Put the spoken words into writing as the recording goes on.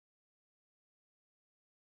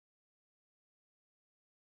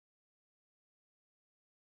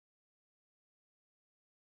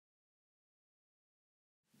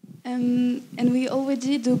And we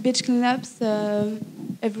already do beach cleanups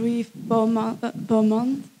every 4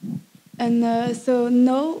 months. And so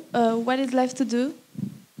now, what is left to do?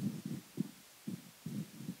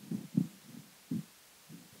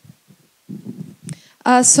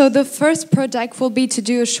 So the first project will be to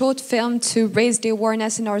do a short film to raise the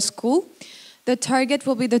awareness in our school. The target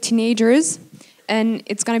will be the teenagers, and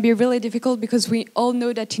it's going to be really difficult because we all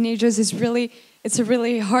know that teenagers it's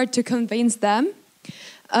really hard to convince them.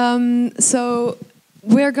 So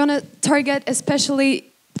we're going to target especially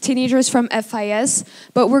teenagers from FIS,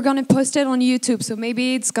 but we're going to post it on YouTube, so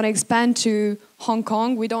maybe it's going to expand to Hong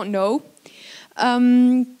Kong, we don't know.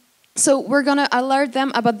 So we're going to alert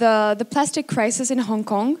them about the plastic crisis in Hong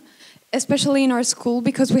Kong, especially in our school,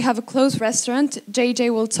 because we have a closed restaurant.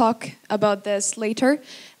 JJ will talk about this later.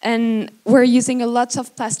 And we're using a lot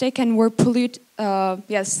of plastic and we're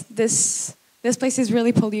yes, this place is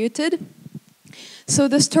really polluted. So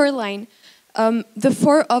the storyline, the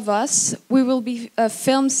four of us, we will be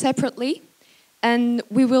filmed separately, and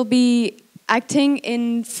we will be acting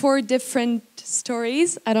in 4 different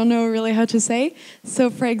stories. I don't know really how to say. So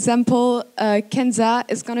for example, Kenza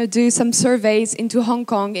is going to do some surveys into Hong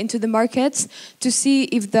Kong, into the markets, to see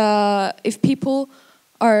if people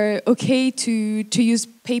are okay to use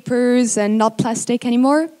papers and not plastic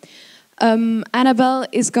anymore. Annabelle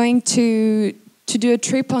is going to do a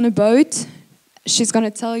trip on a boat. She's going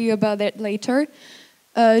to tell you about it later.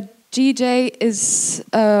 GJ is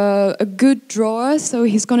a good drawer, so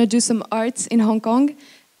he's going to do some arts in Hong Kong.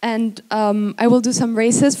 And I will do some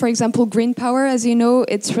races, for example, Green Power. As you know,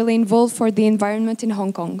 it's really involved for the environment in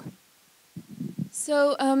Hong Kong.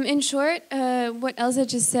 So in short, what Elsa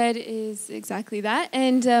just said is exactly that.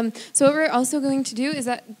 And so what we're also going to do is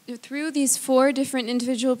that through these 4 different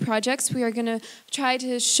individual projects, we are going to try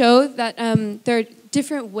to show that there are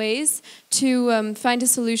different ways to find a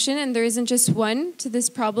solution, and there isn't just one to this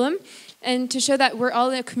problem. And to show that we're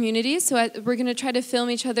all in a community, so we're going to try to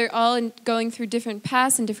film each other all and going through different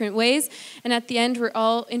paths and different ways. And at the end, we're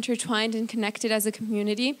all intertwined and connected as a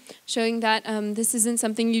community, showing that this isn't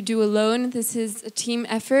something you do alone. This is a team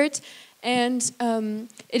effort, and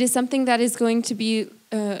it is something that is going to be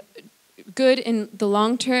good in the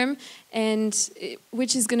long term, and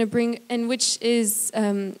which is going to bring and which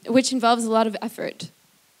involves a lot of effort.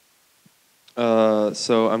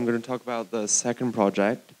 So I'm going to talk about the second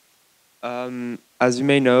project. As you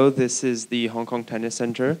may know, this is the Hong Kong Tennis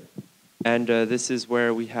Center, and this is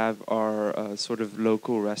where we have our sort of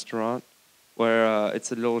local restaurant, where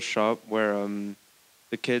it's a little shop where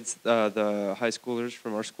the kids, the high schoolers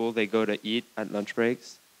from our school, they go to eat at lunch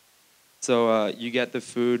breaks. So you get the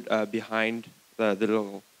food behind the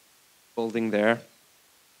little building there,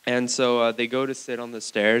 and so they go to sit on the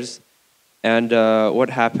stairs, and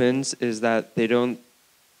what happens is that they don't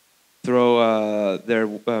throw their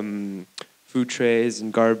food trays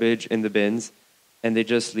and garbage in the bins, and they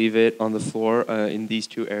just leave it on the floor in these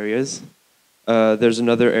 2 areas. There's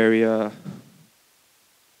another area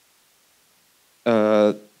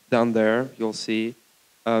down there, you'll see.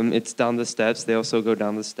 It's down the steps. They also go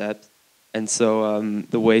down the steps. And so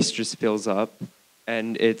the waste just fills up.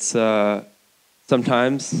 And it's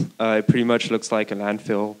sometimes it pretty much looks like a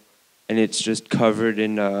landfill, and it's just covered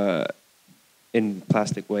in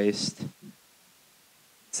plastic waste.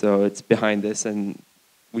 So it's behind this, and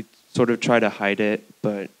we sort of try to hide it,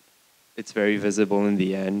 but it's very visible in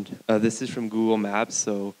the end. This is from Google Maps,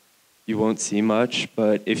 so you won't see much,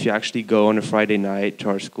 but if you actually go on a Friday night to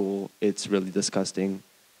our school, it's really disgusting.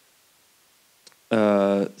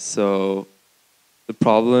 So the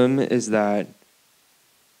problem is that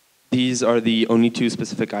these are the only 2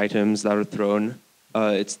 specific items that are thrown.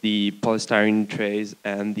 It's the polystyrene trays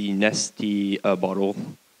and the Nestea bottle,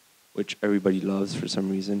 which everybody loves for some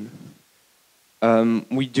reason.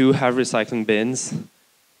 We do have recycling bins.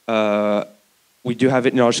 We do have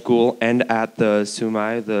it in our school and at the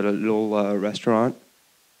Sumai, the little restaurant.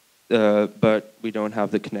 But we don't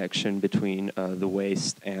have the connection between the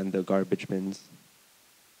waste and the garbage bins.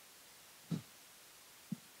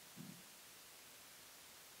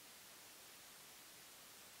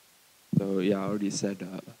 So yeah, I already said.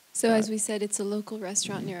 So as we said, it's a local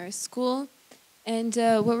restaurant near our school. And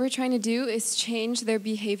what we're trying to do is change their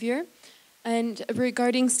behavior. And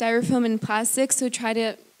regarding styrofoam and plastic, so try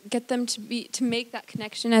to get them to make that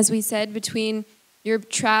connection, as we said, between your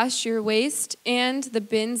trash, your waste, and the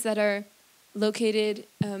bins that are located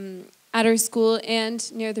at our school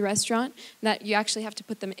and near the restaurant, that you actually have to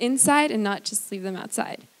put them inside and not just leave them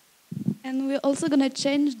outside. And we're also going to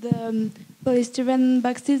change the polystyrene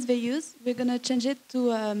boxes they use. We're going to change it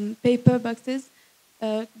to paper boxes.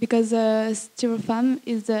 because styrofoam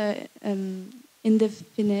is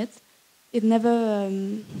indefinite. It never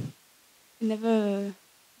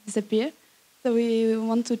disappears. So we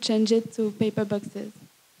want to change it to paper boxes.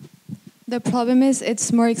 The problem is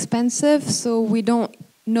it's more expensive, so we don't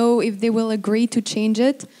know if they will agree to change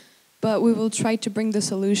it, but we will try to bring the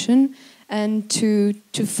solution and to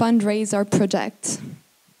fundraise our project.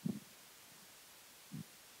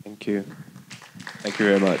 Thank you. Thank you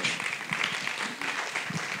very much.